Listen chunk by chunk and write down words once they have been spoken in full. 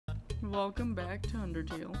Welcome back to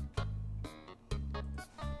Undertale.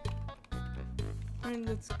 And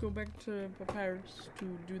let's go back to Papyrus to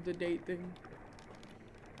do the date thing.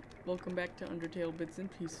 Welcome back to Undertale Bits and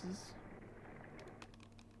Pieces.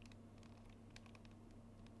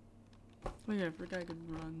 Oh yeah, I forgot I could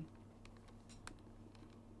run.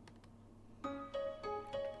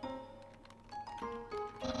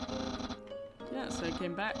 Yes, I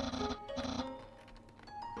came back.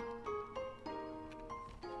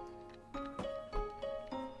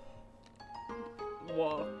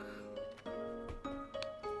 Walk.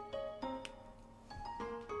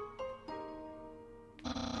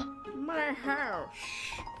 My house.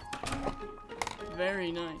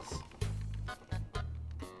 Very nice.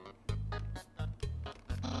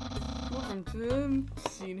 Welcome to the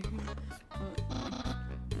scene.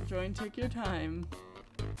 Enjoy and take your time.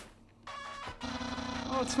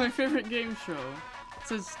 Oh, it's my favorite game show. It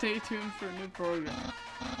says stay tuned for a new program.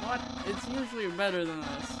 What? It's usually better than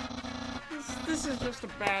this. This is just a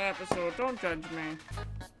bad episode. Don't judge me.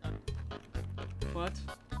 What?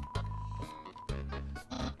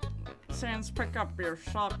 Sans, pick up your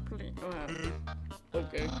sock, please.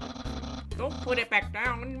 Okay. Don't put it back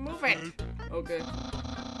down. Move it. Okay.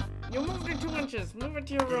 You moved it 2 inches. Move it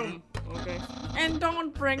to your room. Okay. And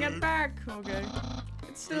don't bring it back. Okay.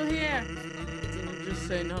 It's still here. Didn't you just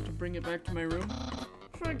say not to bring it back to my room?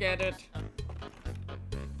 Forget it.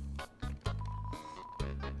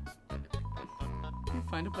 You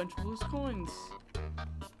find a bunch of loose coins.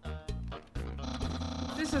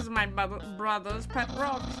 This is my brother's pet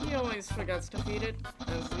rock. He always forgets to feed it.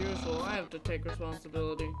 As usual, I have to take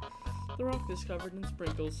responsibility. The rock is covered in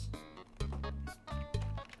sprinkles.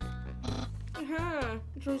 Aha!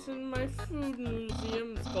 It was in my food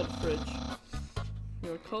museum. It's called Fridge.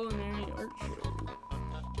 Your culinary art show.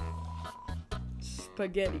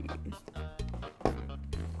 Spaghetti.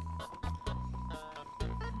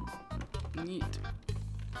 Neat.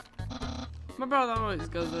 My brother always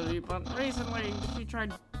goes to eat, but recently he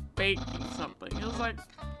tried baking something. It was like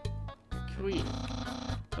cream,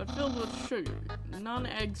 but filled with sugar,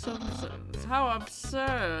 non-egg substances. How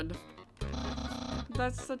absurd!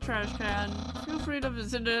 That's the trash can. Feel free to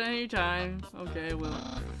visit it anytime. Okay, well.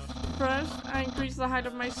 First, I increased the height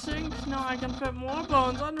of my sink. Now I can fit more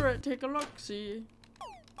bones under it. Take a look, see?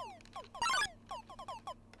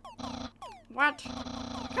 What?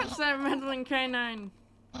 Catch that meddling canine!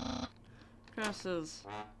 Curses.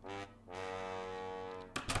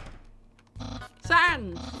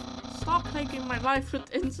 Sans! Stop taking my life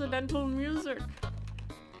with incidental music.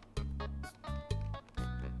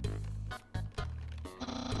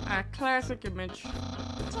 A classic image.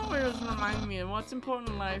 It's always remind me of what's important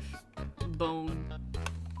in life. Bone.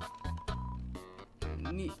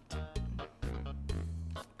 Neat.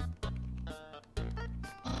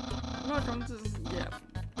 Welcome to yeah.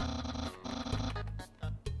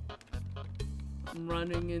 I'm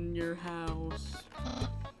running in your house.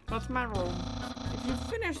 That's my room. If you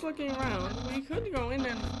finish looking around, we could go in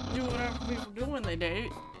and do whatever people do when they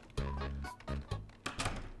date.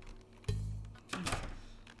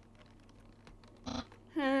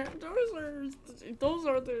 Those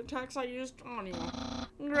are the attacks I used on you.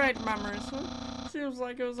 Great memories. Seems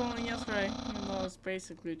like it was only yesterday, even though it's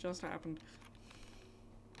basically just happened.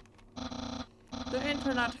 The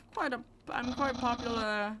internet, I'm quite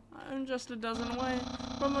popular. I'm just a dozen away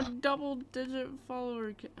from a double-digit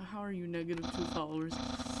follower. How are you -2 followers?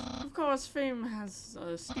 Of course, fame has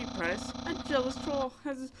a steep price. A jealous troll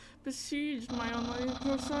has besieged my online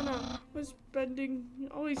persona,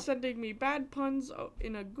 always sending me bad puns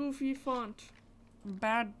in a goofy font.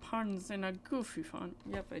 Bad puns in a goofy font.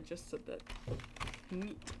 Yep, I just said that.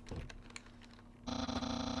 Neat.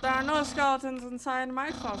 There are no skeletons inside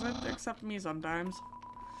my closet, except me sometimes.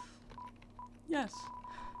 Yes.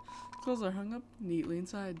 Clothes are hung up neatly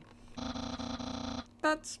inside.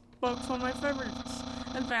 That's book's one of my favorites.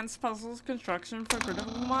 Advanced Puzzles Construction for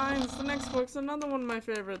Critical Minds. The next book's another one of my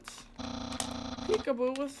favorites.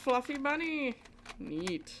 Peekaboo with Fluffy Bunny.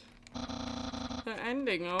 Neat. The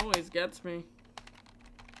ending always gets me.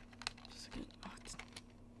 Just a second.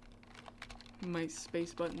 Oh, my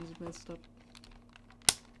space button's messed up.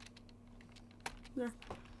 There.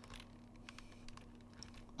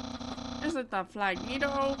 Is it the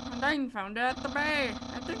Flagneto? And I found it at the bay.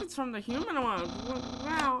 I think it's from the human world.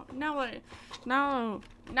 Now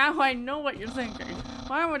I know what you're thinking.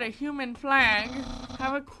 Why would a human flag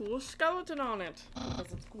have a cool skeleton on it?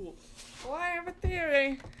 Because it's cool. Well, I have a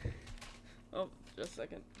theory. Oh, just a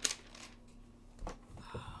second.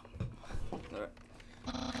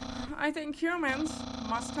 I think humans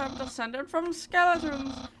must have descended from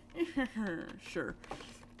skeletons. Sure.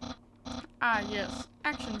 Ah, yes.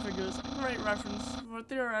 Action figures. A great reference for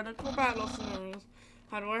theoretical battle scenarios.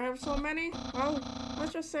 How do I have so many? Well,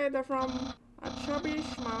 let's just say they're from a chubby,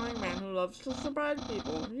 smiling man who loves to surprise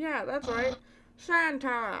people. Yeah, that's right.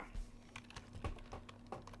 Santa!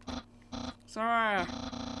 So,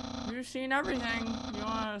 you've seen everything. You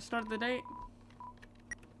want to start the date?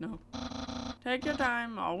 No. Take your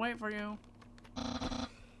time. I'll wait for you.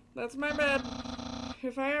 That's my bed.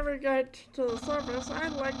 If I ever get to the surface,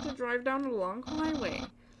 I'd like to drive down a long highway.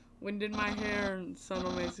 Wind in my hair and sun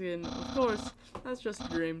on my skin. Of course, that's just a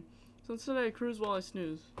dream. So instead I cruise while I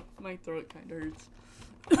snooze. My throat kinda hurts.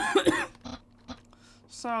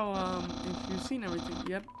 So, if you've seen everything,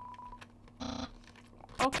 yep.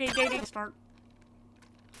 Okay, dating start.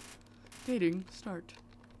 Dating start.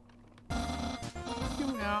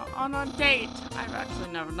 You are on a date. I've actually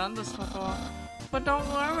never done this before. But don't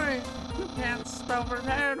worry, you can't spell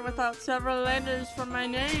prepared without several letters from my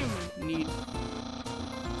name. Neat.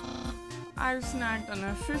 I've snagged an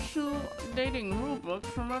official dating rulebook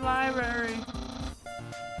from a library.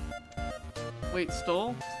 Wait,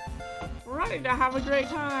 stole? Ready to have a great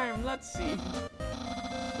time. Let's see.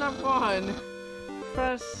 Step 1.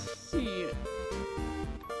 Press C.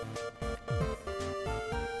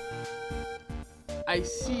 I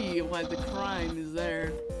see why the crime is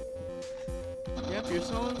there. Yep, you're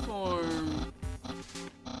so informed.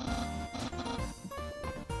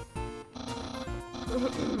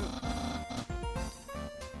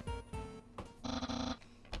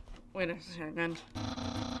 Wait a second.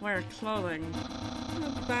 Wear clothing.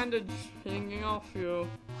 That bandage hanging off you.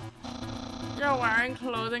 You're wearing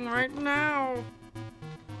clothing right now.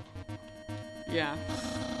 Yeah.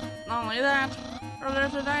 Not only that, earlier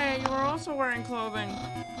today you were also wearing clothing.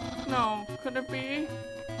 No, could it be?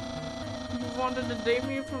 You wanted to date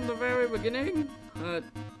me from the very beginning?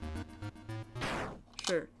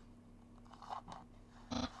 Sure.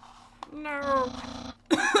 No.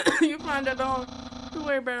 You planned it all. You're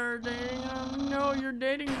way better at dating. Know your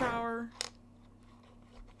dating power.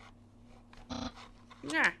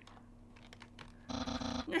 Yeah.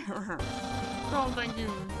 Don't think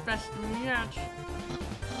you've bested me yet.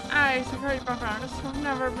 I, secret profoundness, have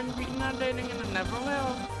never been beaten at dating and I never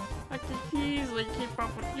will. I can easily keep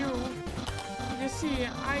up with you. You see,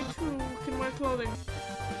 I too can wear clothing.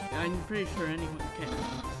 I'm pretty sure anyone can.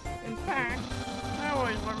 In fact, I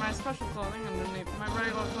always wear my special clothing underneath my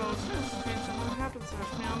regular clothes just in case someone happens to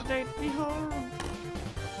ask me on a date. Behold!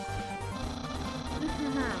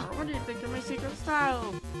 What do you think of my secret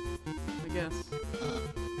style? I guess.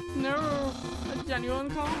 No, a genuine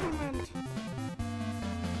compliment.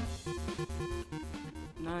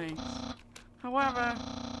 Nice. However,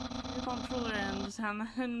 you don't truly understand the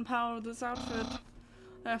hidden power of this outfit.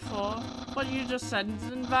 Therefore, what you just said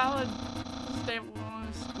is invalid. Stay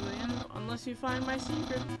honestly, unless you find my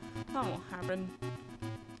secret. That won't happen.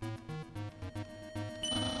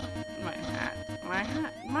 My hat. My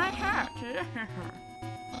hat. My hat!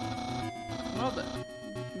 Well then,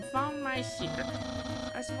 you found my secret.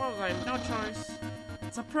 I suppose I have no choice.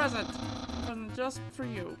 It's a present. A present just for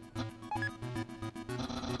you.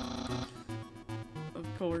 Of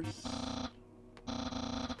course.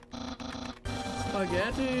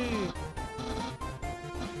 Spaghetti!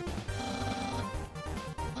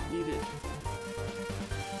 Eat it.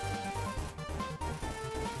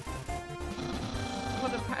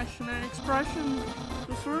 What a passionate expression.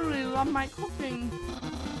 Just really love my cooking.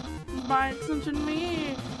 By extension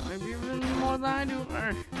me. Maybe even more than I do.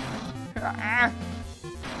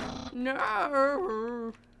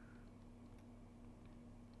 No!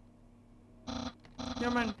 Yeah,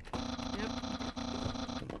 man. Yep.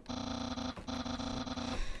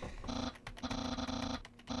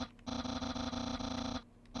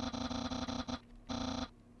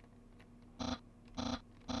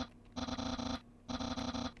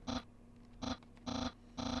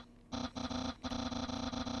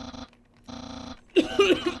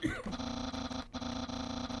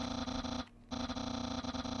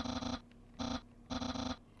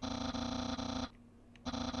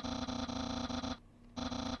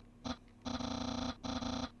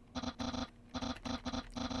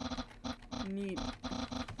 Neat.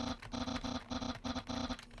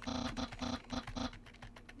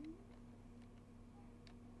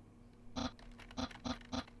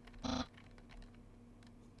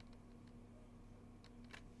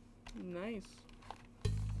 Nice.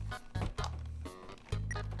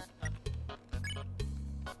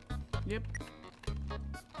 Yep.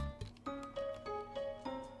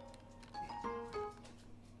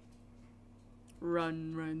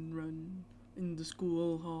 Run, run, run in the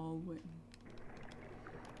school hallway.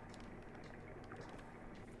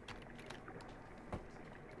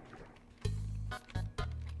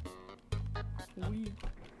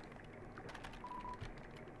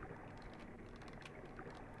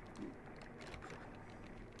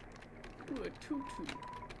 tutu.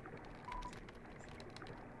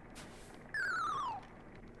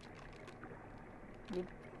 Whoop.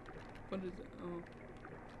 What is it? Oh.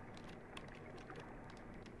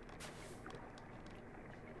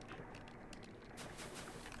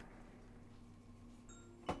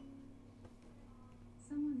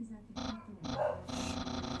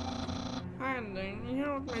 And you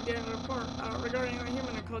know what my dad report regarding the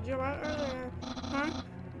human I called you about earlier? Huh?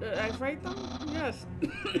 Did I fight them? Yes.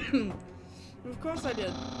 Of course I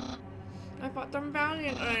did. I fought them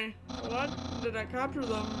valiantly. What? Did I capture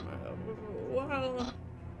them? Well,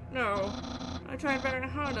 no. I tried very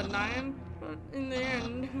hard at Nyan, but in the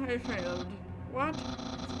end, I failed. What?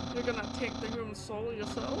 You're gonna take the human soul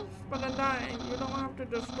yourself? But in dying, you don't have to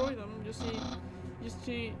destroy them, you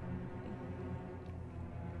see...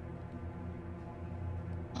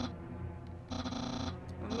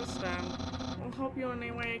 Understand. I'll help you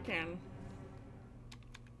any way I can.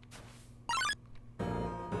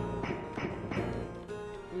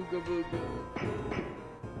 Ooga booga.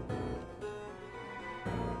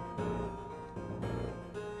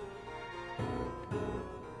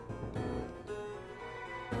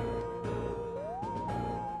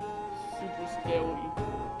 Super scary.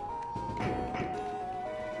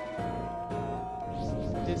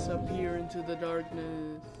 Disappear into the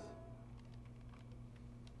darkness.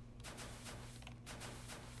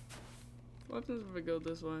 What happens if I go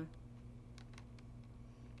this way?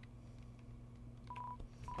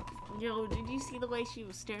 Yo, did you see the way she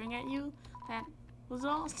was staring at you? That was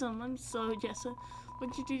awesome. I'm so Jessa.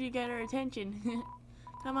 What'd you do to get her attention?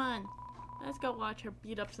 Come on, let's go watch her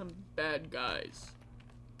beat up some Bad guys.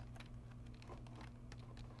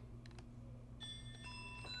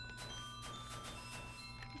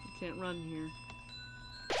 You can't run here.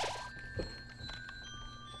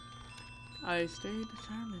 I stay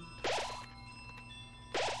determined.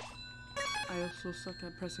 I also suck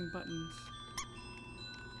at pressing buttons.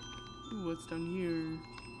 Ooh, what's down here?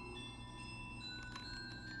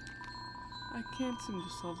 I can't seem to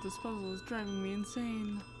solve this puzzle. It's driving me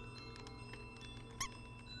insane.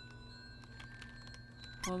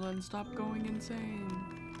 Well then, stop going insane.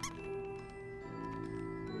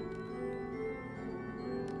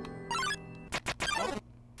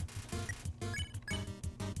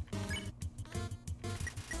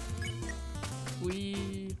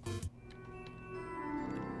 Flee.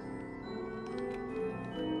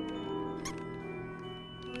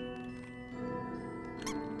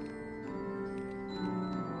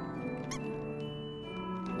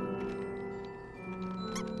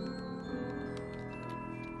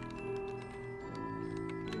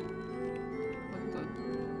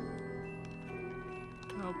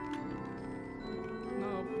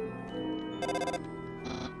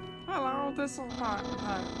 Hello, this is hot.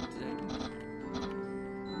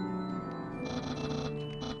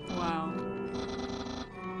 Wow.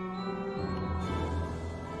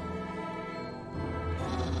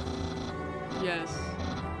 Yes.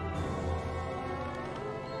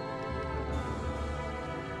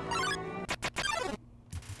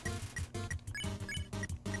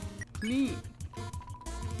 Clean.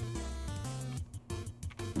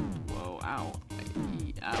 Whoa, ow.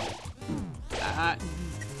 Ow. Ah.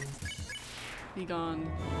 Be gone.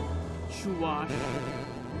 Shuwash.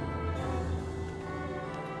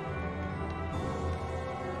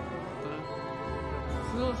 It's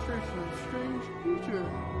an illustration of a strange creature.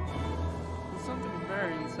 There's something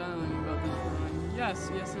very unsettling about this drawing. Yes,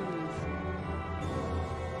 yes it is.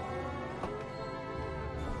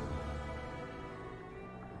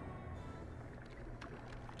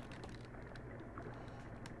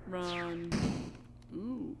 Run.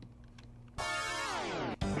 Ooh.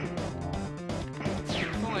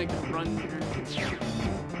 If only I could run here.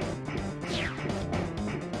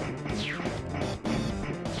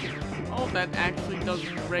 Oh, that actually does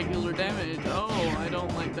regular damage. Oh, I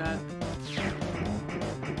don't like that.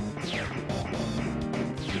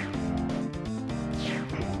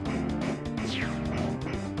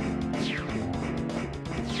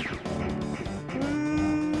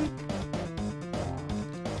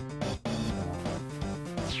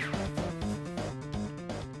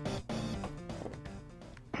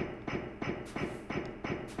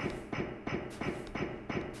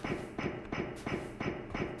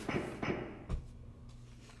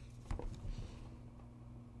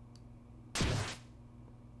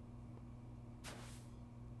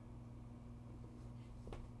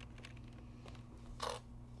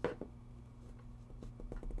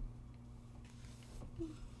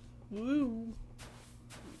 Woo!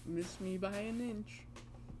 Missed me by an inch.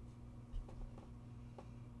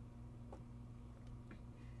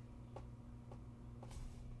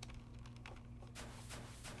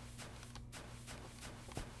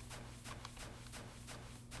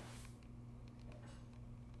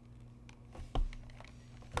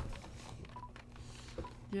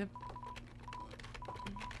 Yep.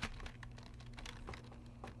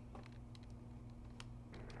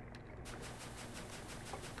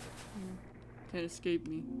 Can't escape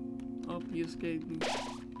me. Oh, you escaped me.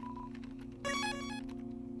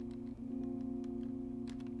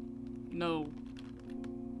 No.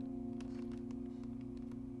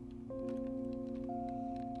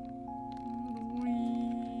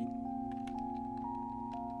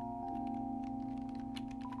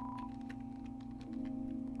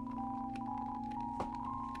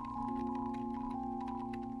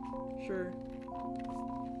 Sure.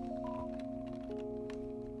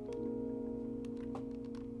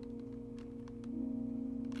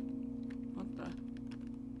 What the?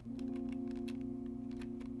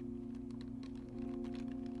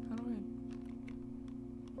 How do I?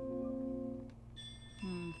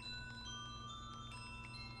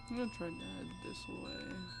 I'm gonna try to head this way.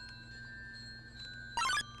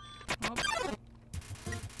 Oh.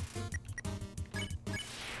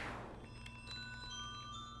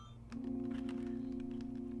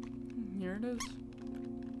 Here it is.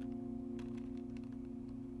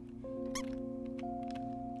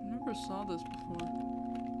 Never saw this before.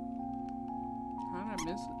 How did I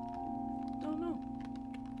miss it? Don't know.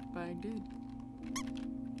 But I did.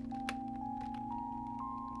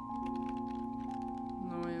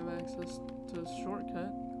 Now I have access to a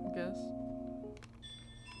shortcut, I guess.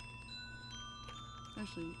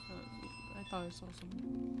 Actually, I thought I saw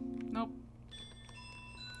something. Nope.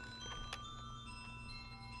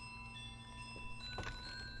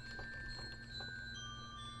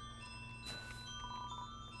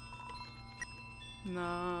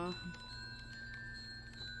 Nah.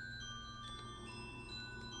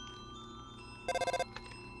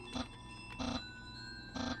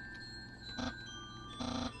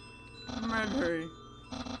 I'm ready to hurry.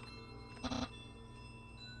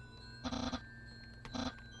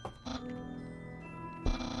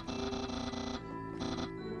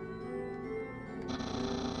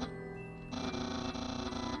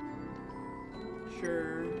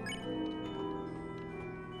 Sure.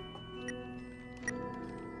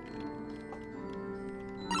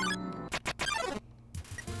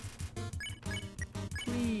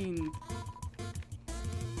 Clean.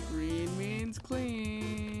 Green means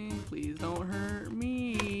clean. Please don't hurt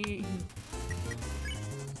me.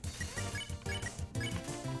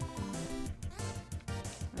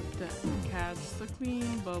 Have to catch the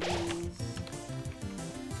clean bubbles.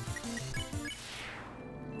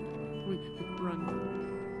 Wait, run.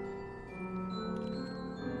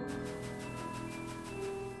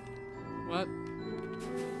 What?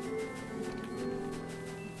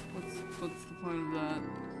 What's the point of that?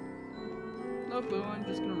 No clue, I'm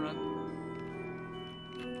just gonna run.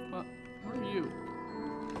 What? What are you?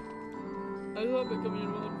 I thought becoming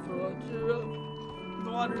involved for what? Cheer up.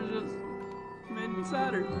 The water just made me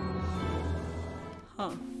sadder.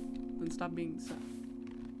 Huh. Then stop being sad.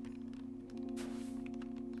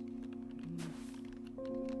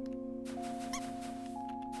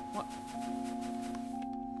 What?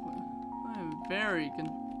 I am very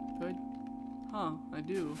good. Huh, I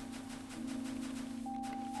do.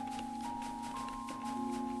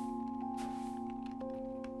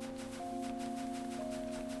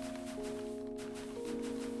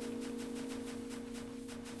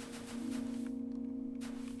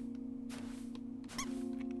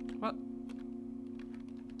 What?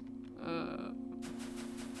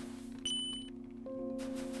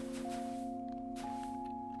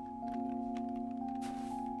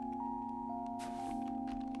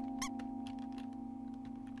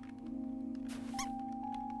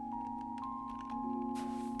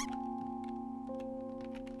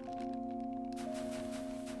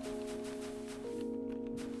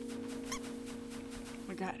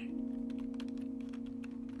 I got it.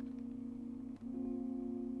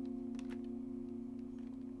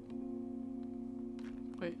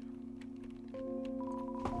 Wait.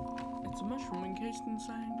 It's a mushroom encased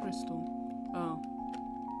inside a crystal. Oh.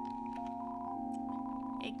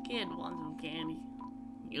 Hey kid, want some candy?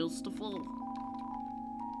 Used to full.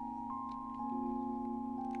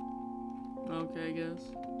 Okay, I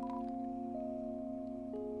guess.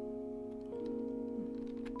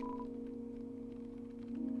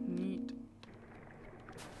 Neat.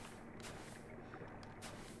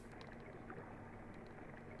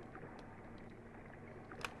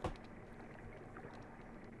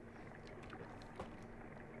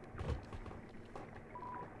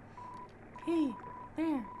 Hey,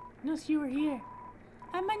 there. Noticed you were here.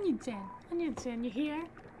 I'm Onion-san. Onion-san, you here?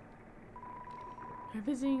 You're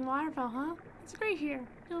visiting Waterfall, huh? It's great here.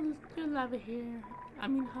 You'll love it here. I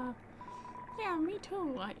mean, huh? Yeah, me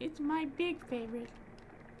too. It's my big favorite.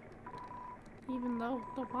 even though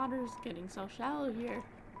the water is getting so shallow here.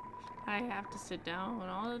 I have to sit down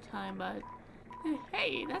all the time, but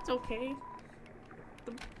hey, that's okay.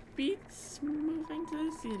 The beach's moving to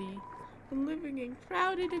the city and living in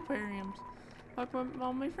crowded aquariums, like what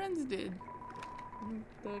all my friends did.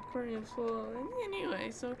 The aquarium's full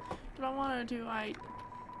anyway, so if I wanted to,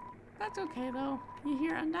 that's okay though. You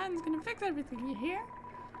hear? Undyne's gonna fix everything, you hear?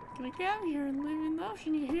 Gonna get out here and live in the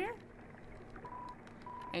ocean, you hear?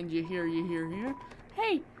 And you hear.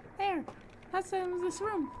 Hey, there! That's the end of this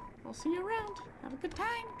room. I'll see you around. Have a good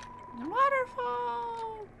time.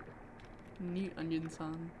 Waterfall! Neat,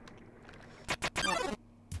 Onion-san. Oh.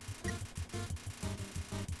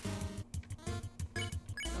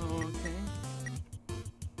 Oh, okay.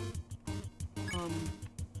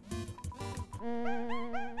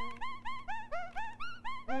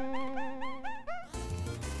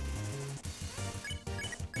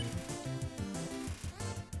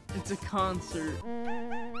 It's a concert.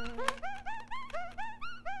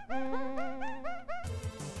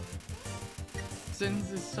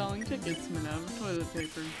 Sins is selling tickets made out of toilet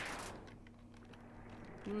paper.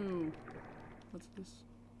 Ooh. What's this?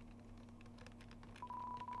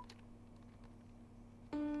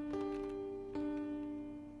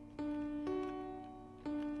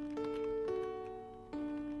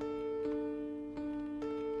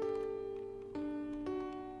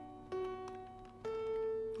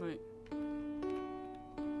 Wait.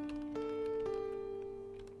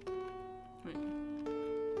 Wait.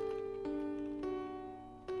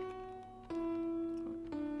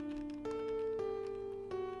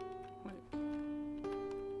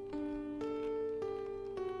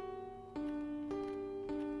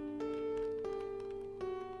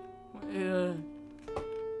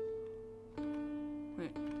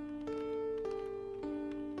 Wait.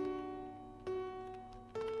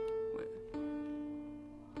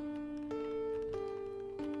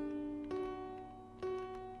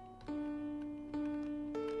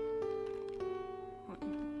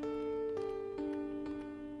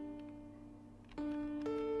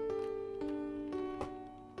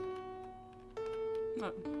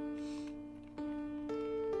 Oh.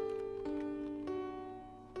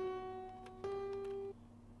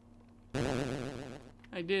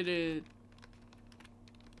 I did it.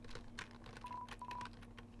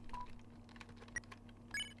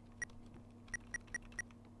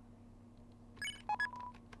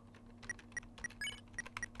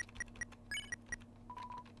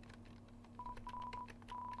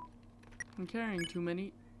 I'm carrying too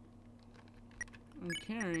many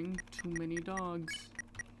dogs.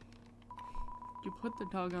 You put the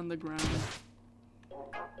dog on the ground.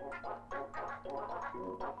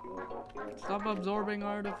 Stop absorbing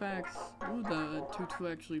artifacts. Ooh, the tutu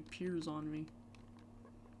actually peers on me.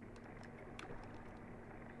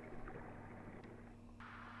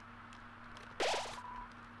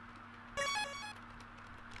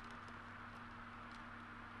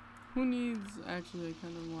 Who needs? Actually, I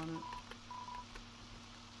kind of want it.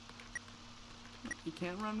 You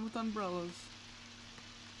can't run with umbrellas.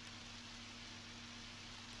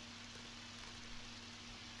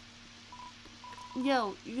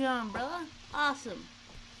 Yo, you got an umbrella? Awesome.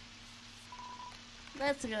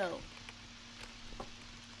 Let's go.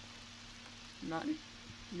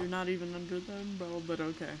 You're not even under the umbrella, but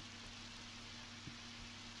okay.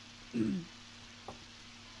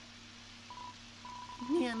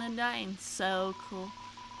 Man, Undyne's so cool.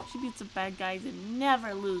 She beats the bad guys and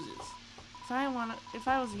never loses. If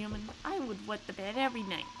I was a human, I would wet the bed every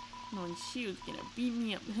night, knowing she was gonna beat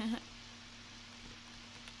me up.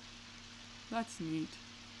 That's neat.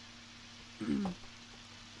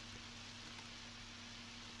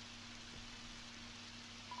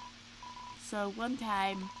 So one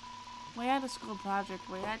time, we had a school project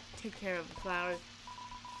where we had to take care of the flowers.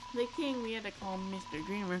 The king, we had to call him Mr.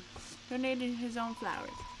 Dreamer, donated his own flowers.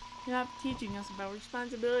 He kept teaching us about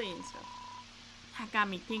responsibility and stuff. That got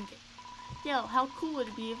me thinking. Yo, how cool would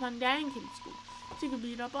it be if Undyne came to school? She could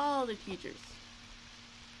beat up all the teachers.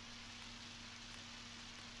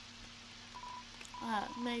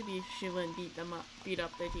 Maybe she wouldn't beat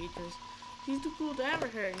up the teachers. She's too cool to ever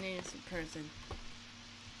hurt an innocent person.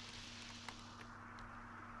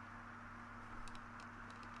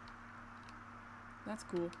 That's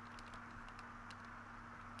cool.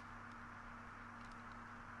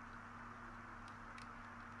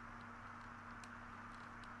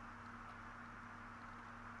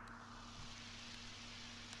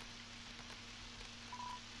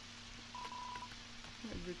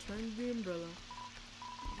 I've returned the umbrella.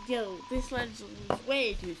 Yo, this ledge is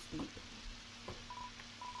way too steep.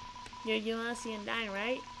 Yo, you wanna see Undyne,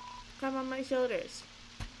 right? Come on my shoulders.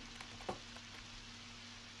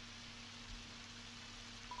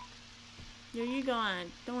 Here you go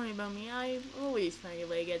on. Don't worry about me. I always find a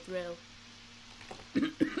way to get through.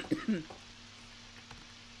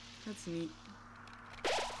 That's neat.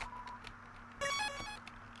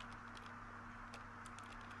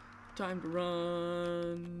 Time to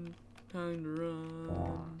run. Time to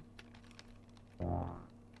run.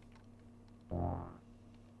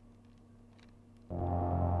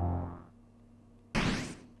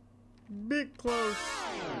 Big close.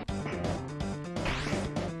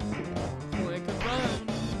 Only I could run.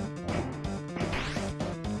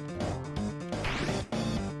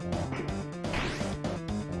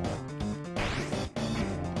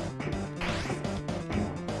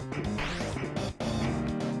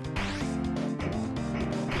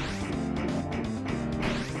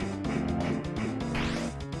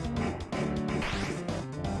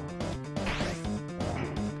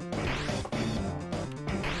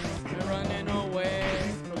 They're running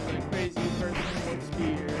away from the crazy person with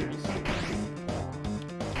spears.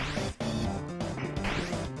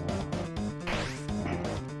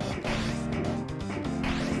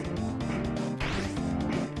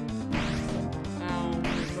 Ow,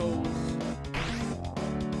 my toes.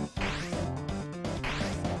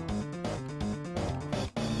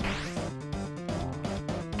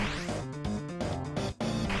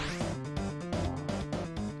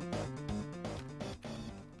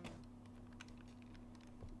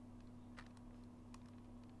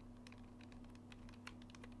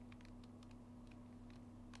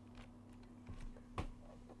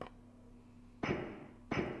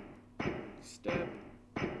 Step.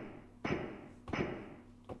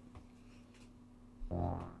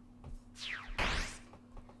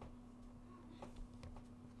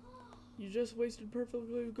 You just wasted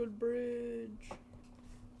perfectly good bridge.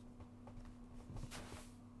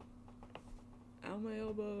 Ow, my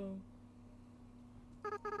elbow.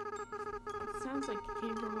 It sounds like it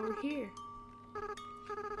came from over here.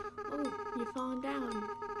 Oh, you've fallen down,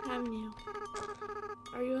 haven't you?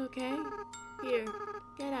 Are you okay? Here,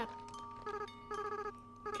 get up.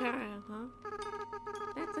 Kara, huh?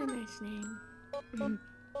 That's a nice name.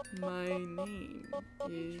 My name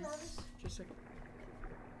is just like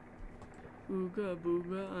Ooga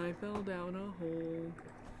booga, I fell down a hole.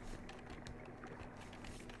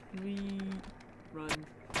 We run.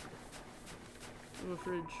 To a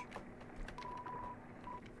fridge.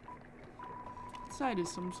 Inside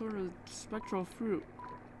is some sort of spectral fruit.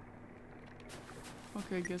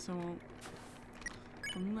 Okay, guess I won't.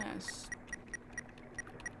 Unless.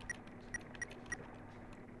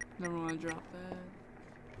 Never want to drop that.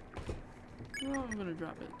 No, I'm gonna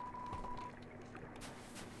drop it.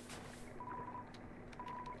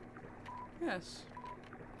 Yes.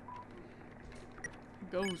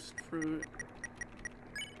 Ghost fruit.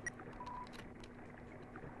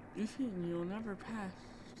 You think you'll never pass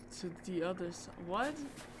to the other side? What?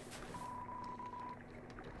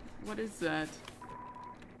 What is that?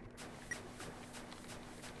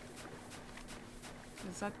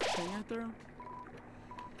 Is that the thing I threw?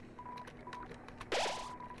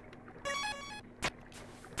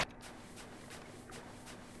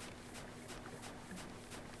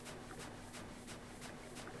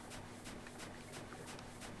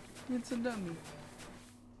 It's a dummy.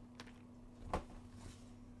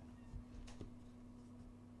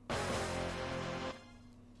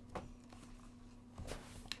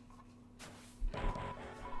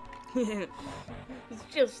 It's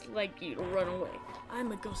just like you to run away.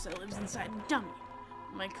 I'm a ghost that lives inside a dummy.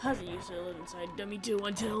 My cousin used to live inside a dummy too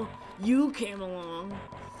until you came along.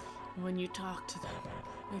 When you talked to them,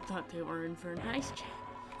 they thought they were in for a nice chat.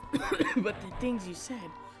 But the things you said,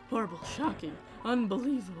 horrible, shocking,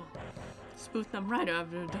 unbelievable, spooked them right out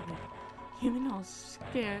of their dummy. Even all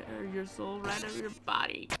scare your soul right out of your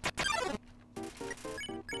body.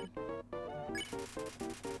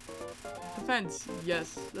 Defense,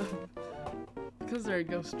 yes. Because they're a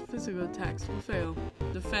ghost, physical attacks will fail.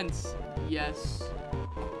 Defense, yes.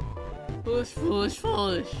 Foolish, foolish,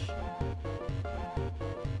 foolish.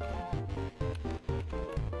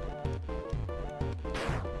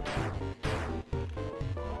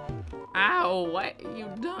 Ow, what? You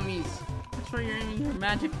dummies. That's why you're aiming your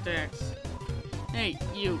magic attacks. Hey,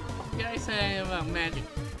 you. You guys say anything about magic?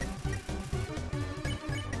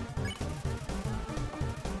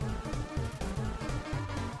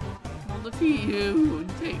 I'll defeat you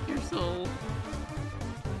and take your soul.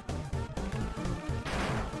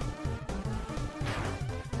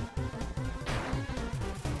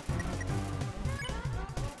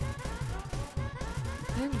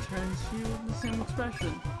 Him turns to you with the same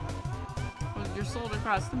expression. Put your soul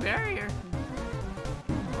across the barrier.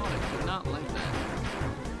 Oh, I do not like that.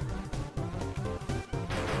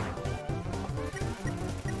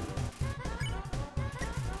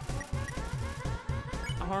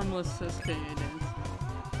 harmless SK dance.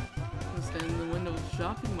 I'll stand in the window of the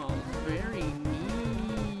shopping mall. Very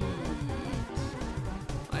neat.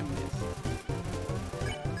 I missed.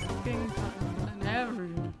 Fucking fun. Never.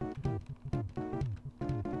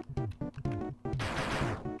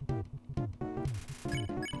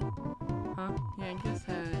 Huh? Yeah, I guess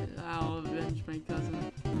I'll avenge my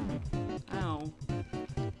cousin. Ow.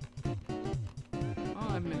 Oh,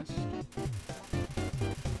 I missed.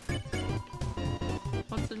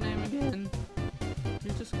 What's their name again?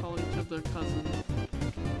 You just call each other cousin.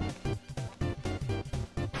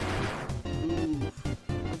 Oof.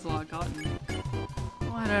 That's a lot of cotton.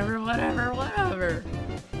 Whatever, whatever, whatever.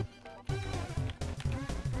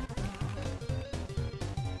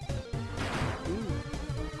 Ooh.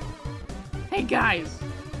 Hey guys!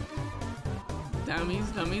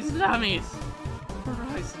 Dummies, dummies, dummies!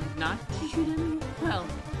 Christ, not teach you to me? Well,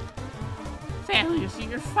 failure, so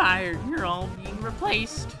you're fired. You're all being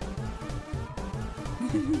replaced.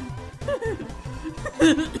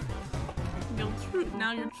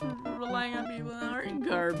 Now you're relying on people that aren't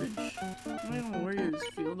garbage. Well, warriors,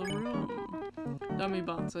 feel the room. Dummy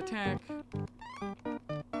bots attack.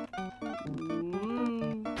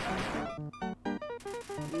 Ooh.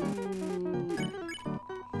 Ooh.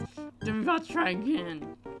 Dummy bots try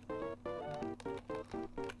again.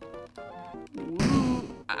 Ooh.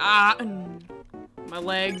 Ah! My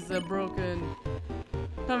legs are broken.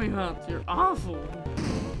 Dummy bots, you're awful.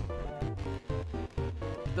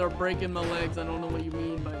 They're breaking my legs. I don't know what you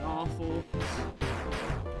mean by awful.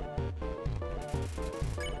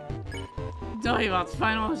 Dummy bots,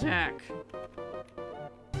 final attack.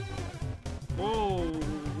 Whoa.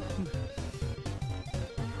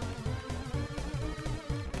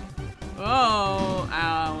 Oh,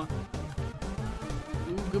 ow.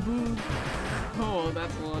 Oogaboo. Oh,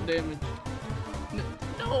 that's a lot of damage.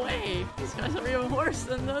 No way! These guys are even worse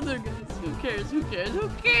than the other guys. Who cares? Who cares? Who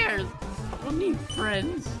cares? I don't need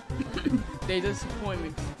friends. They disappoint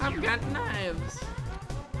me. I've got knives.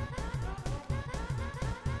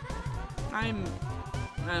 I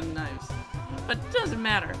have knives. But it doesn't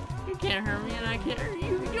matter. You can't hurt me and I can't hurt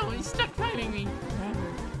you. You're always stuck fighting me.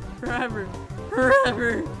 Forever.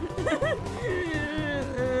 Forever. Forever.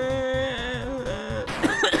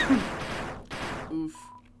 Oof.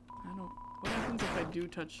 What happens if I do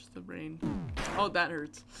touch the brain? Oh, that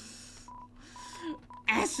hurts.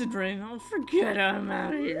 Acid rain. Oh, forget it. I'm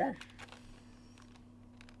out of here.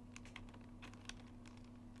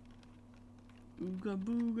 Ooga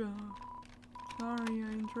booga. Sorry,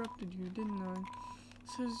 I interrupted you, didn't I?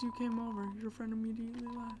 Says you came over. Your friend immediately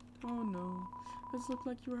laughed. Oh no. This looked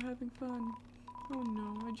like you were having fun. Oh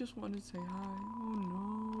no. I just wanted to say hi. Oh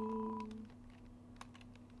no.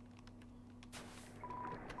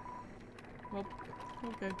 Well,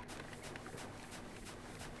 okay.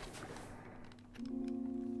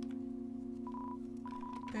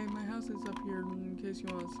 Hey, my house is up here in case you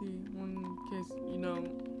want to see. In case, you know.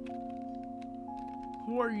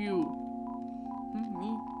 Who are you? Me?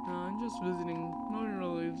 No, I'm just visiting. No one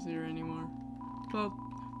really lives here anymore. Well,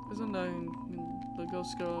 there's undying. The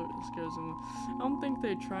ghost scares them. I don't think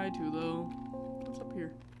they try to, though. What's up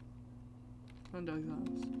here? Undying's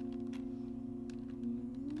house.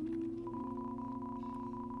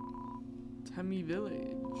 Temmie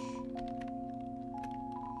Village.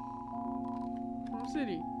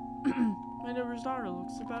 City. My neighbor's daughter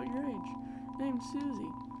looks about your age. Name's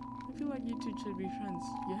Susie. I feel like you two should be friends.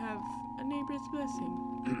 You have a neighbor's blessing.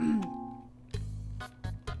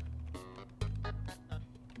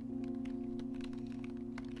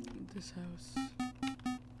 This house.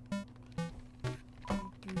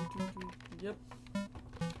 Yep.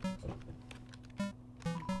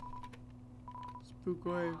 Spook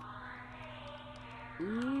away.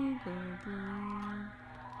 Ooh, baby.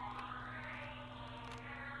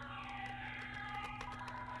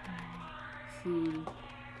 Food.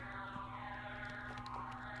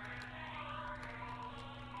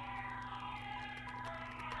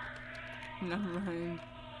 Never mind.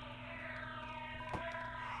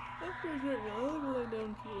 That feels right now. I'm gonna lay down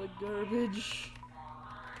and feel like garbage.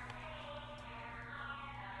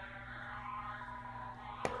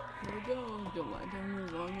 Here we go. Don't lie down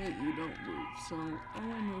as long as you don't move. So, I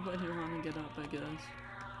won't move when you want to get up, I guess.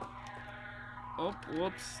 Oh,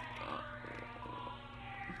 whoops.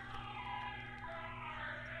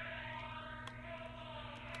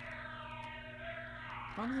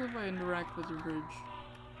 What happens if I interact with your bridge?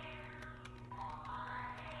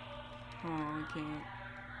 Oh, I can't.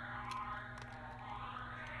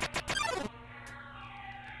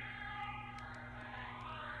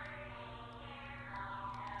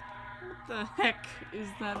 What the heck is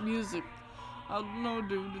that music? I don't know,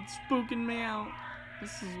 dude. It's spooking me out.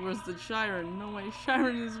 This is worse than Shiren. No way.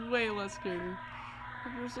 Shiren is way less scary.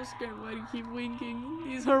 If you're so scared, why do you keep winking?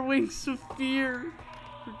 These are winks of fear.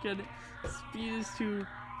 Forget it. Speed is too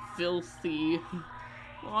filthy.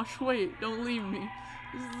 Wash, wait. Don't leave me.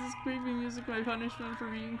 Is this creepy music my punishment for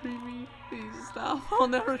being creepy? Please stop. I'll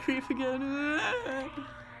never creep again.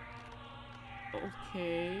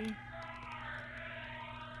 Okay.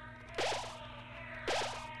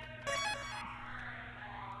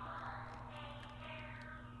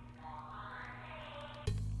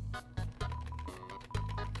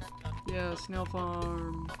 Yeah, snail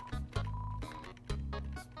farm.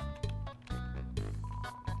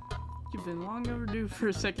 You've been long overdue for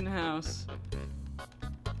a second house.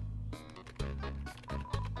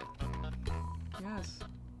 Yes.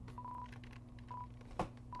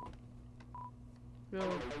 Go.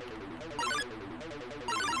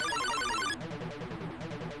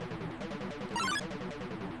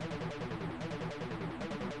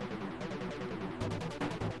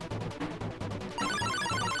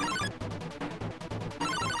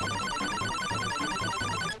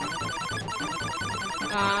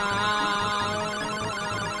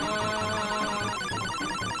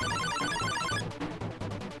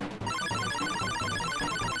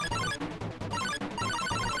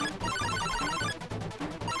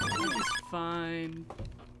 Fine.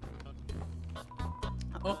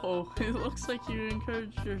 Oh, it looks like you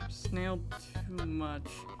encouraged your snail too much.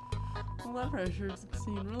 All that pressure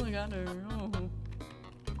scene really got her. Oh.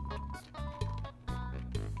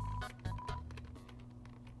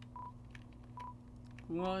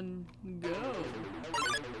 One, go.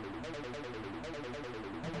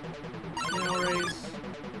 Snail race.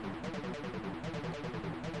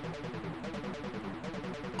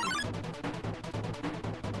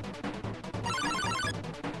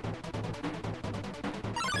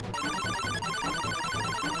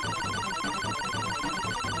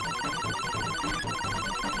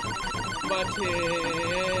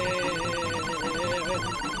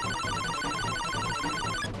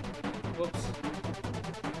 Whoops.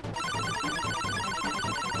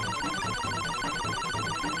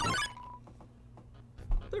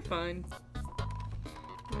 They're fine.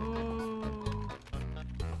 Oh.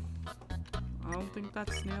 I don't think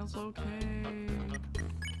that snail's okay.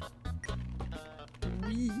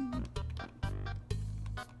 Wee.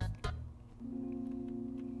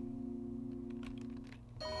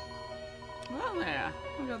 Well there,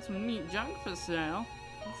 we got some neat junk for sale.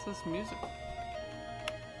 What's this music?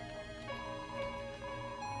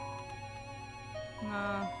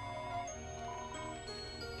 Nah.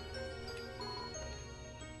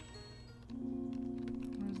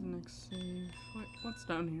 Where's the next save? Wait, what's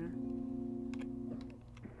down here?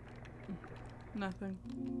 Nothing.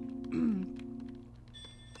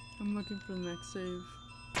 I'm looking for the next save.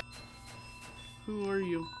 Who are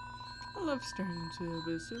you? I love staring into the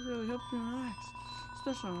abyss. It really helps me relax.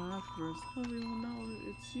 Especially when afterwards. Nobody will know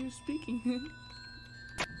it's you speaking.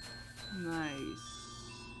 Nice.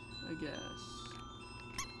 I guess.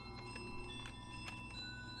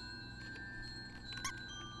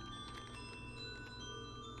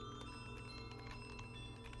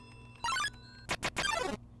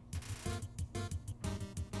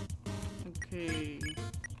 Okay.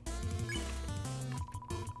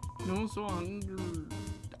 No, so hungry.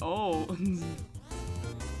 Oh.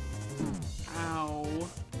 Ow.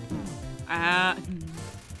 Ah.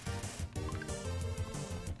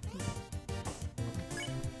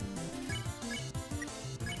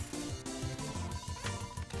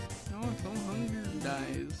 No, so hunger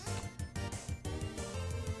dies.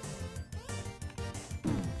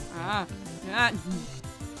 Ah. Ah.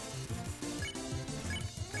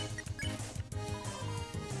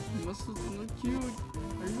 Must look cute.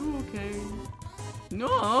 Are you okay?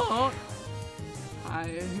 No!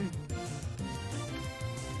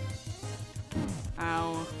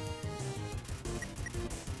 Ow.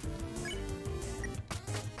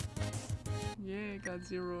 Yeah, got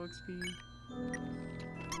 0 XP.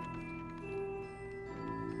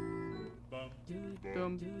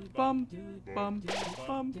 Bum bum bum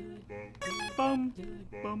bum bum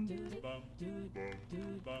bum.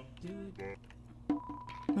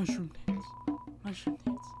 Mushroom dance. Mushroom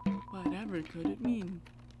dance. Whatever could it mean?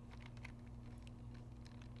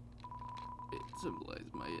 It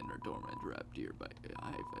symbolized my inner torment wrapped here by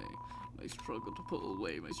Ive. My struggle to pull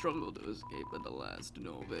away, my struggle to escape, but alas, to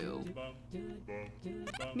no avail.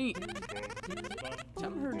 Neat.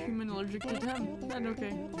 Tem heard human allergic to Tem. That okay.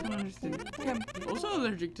 I don't understand. Tem, also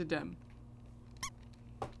allergic to Tem.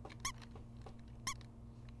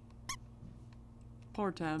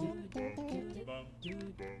 Poor Tem.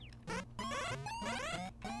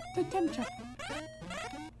 The temperature.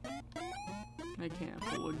 I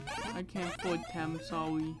can't afford Tem,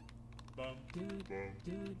 sorry.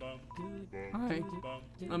 Hi,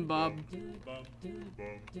 I'm Bob.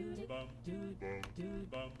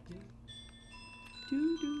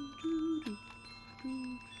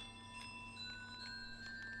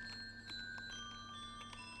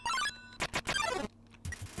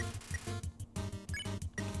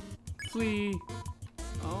 Flee.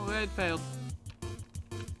 Oh, it failed.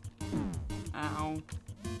 Ow.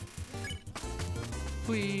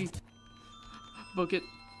 Flee. Book it.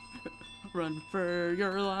 Run for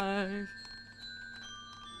your life.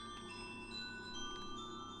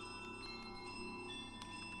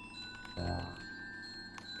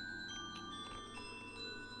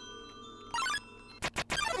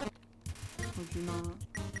 Would you not?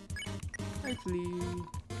 I flee.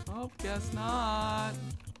 Oh, guess not.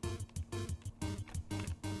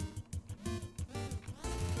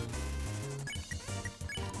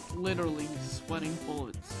 Literally sweating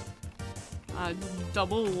bullets.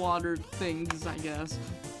 Double watered things, I guess.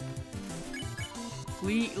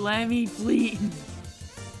 Flee, let me flee.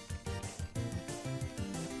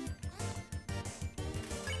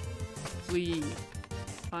 Flee.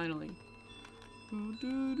 Finally.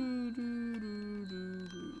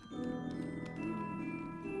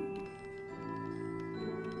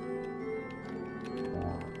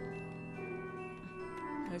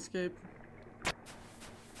 Escape.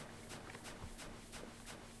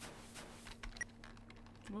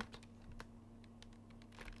 Whoop.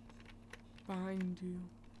 Behind you.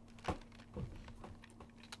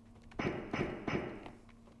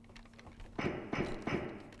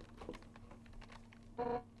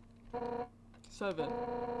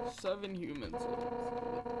 Seven human souls.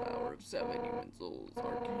 With the power of 7 human souls,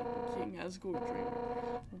 our king Asgore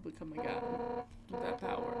Dreamer will become a god. With that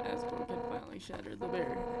power, Asgore can finally shatter the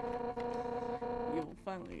barrier. He will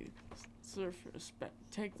finally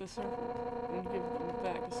take the surfer and give them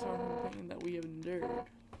back a sorrow and pain that we have endured.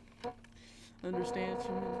 Understand,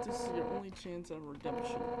 humans, this is your only chance at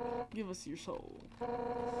redemption. Give us your soul,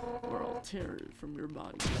 or I'll tear it from your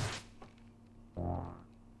body.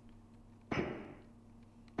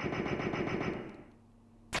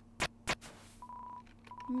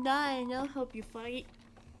 Nine, I'll help you fight.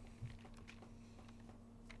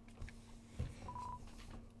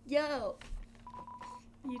 Yo!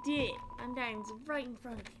 You did it. Undyne's right in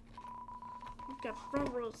front of you. We've got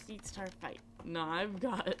front row seats to our fight. No, I've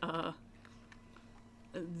got,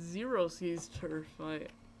 0 seats to fight.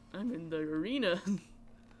 I'm in the arena.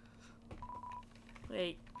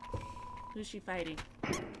 Wait. Who's she fighting?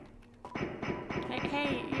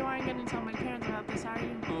 Hey, you aren't gonna tell my parents about this, are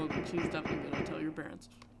you? Oh, she's definitely gonna tell your parents.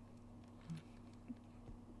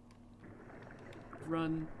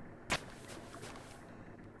 Run.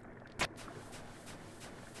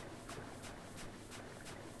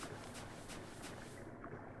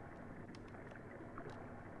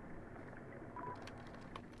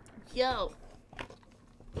 Yo!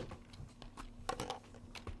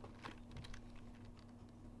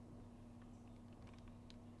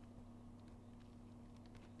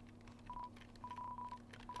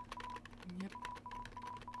 Yep.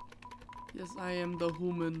 Yes, I am the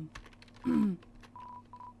human.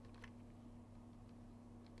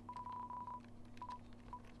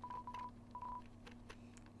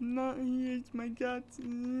 Not here, it's my guts.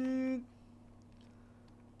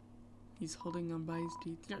 He's holding on by his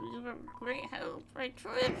teeth. You're great help. I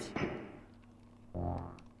tripped.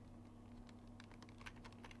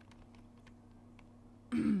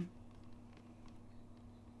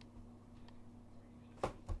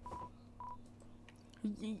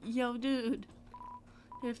 Yo, dude.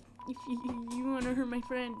 If you want to hurt my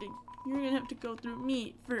friend, you're gonna have to go through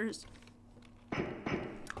me first.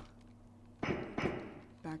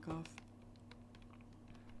 Back off.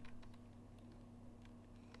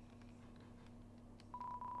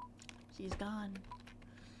 She's gone.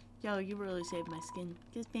 Yo, you really saved my skin.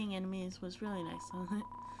 Just being enemies was really nice, huh?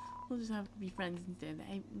 We'll just have to be friends instead.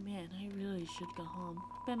 Man, I really should go home.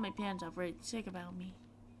 Bet my parents are very sick about me.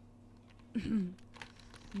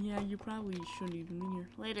 Yeah, you probably shouldn't even be here.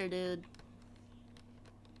 Later, dude.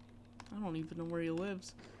 I don't even know where he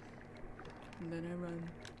lives. And then I run.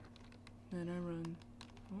 Then I run.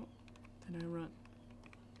 Oh, then I run.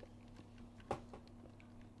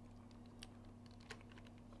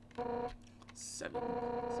 Seven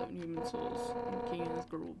human souls, and King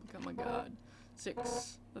Asgore will become a god.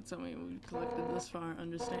 6. That's how many we've collected this far.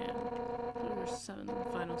 Understand. There 7.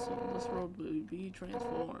 Final soon. This world will be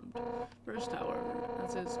transformed. First, however,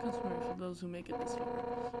 as is customary for those who make it this far,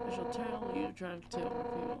 I shall tell you a tragic tale of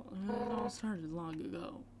people. It all started long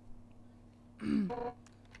ago.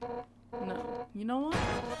 No. You know what?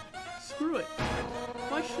 Screw it.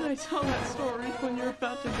 Why should I tell that story when you're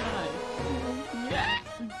about to die? Yeah!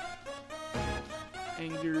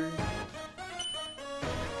 Anger.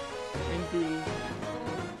 Angry.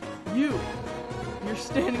 You're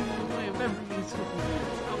standing in the way of every means to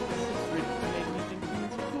convenience. How is this written to make me think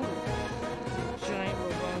humans are cool? Giant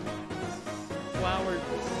robot, flowered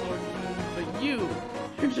swordsman, but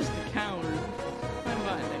you're just a coward. I'm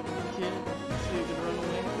fine, kid. So you can run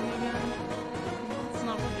away from me again? Let's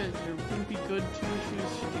not forget your wimpy good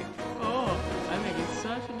two-shoes shtick. Oh, I make it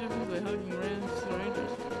such a difference by hugging random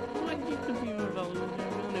strangers. What you could be more valuable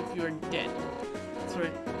than if you are dead. That's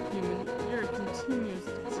right, human. You're a continuous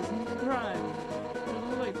consistent crime.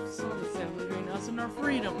 We'll wait for some assembly between us and our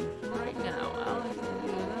freedom. Right now, I'll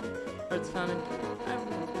introduce them. Earth's founded.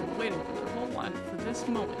 Everyone's been waiting for their whole life for this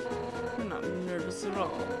moment. We're not nervous at all.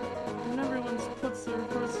 When everyone puts their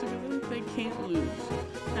hearts together, they can't lose.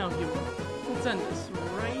 Now, human, let's end this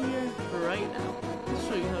right here, right now. I'll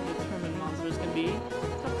show you how determined monsters can be.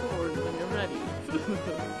 Step forward when you're ready.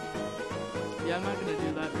 Yeah, I'm not gonna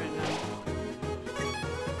do that right now.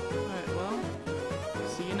 Alright, well,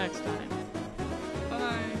 see you next time.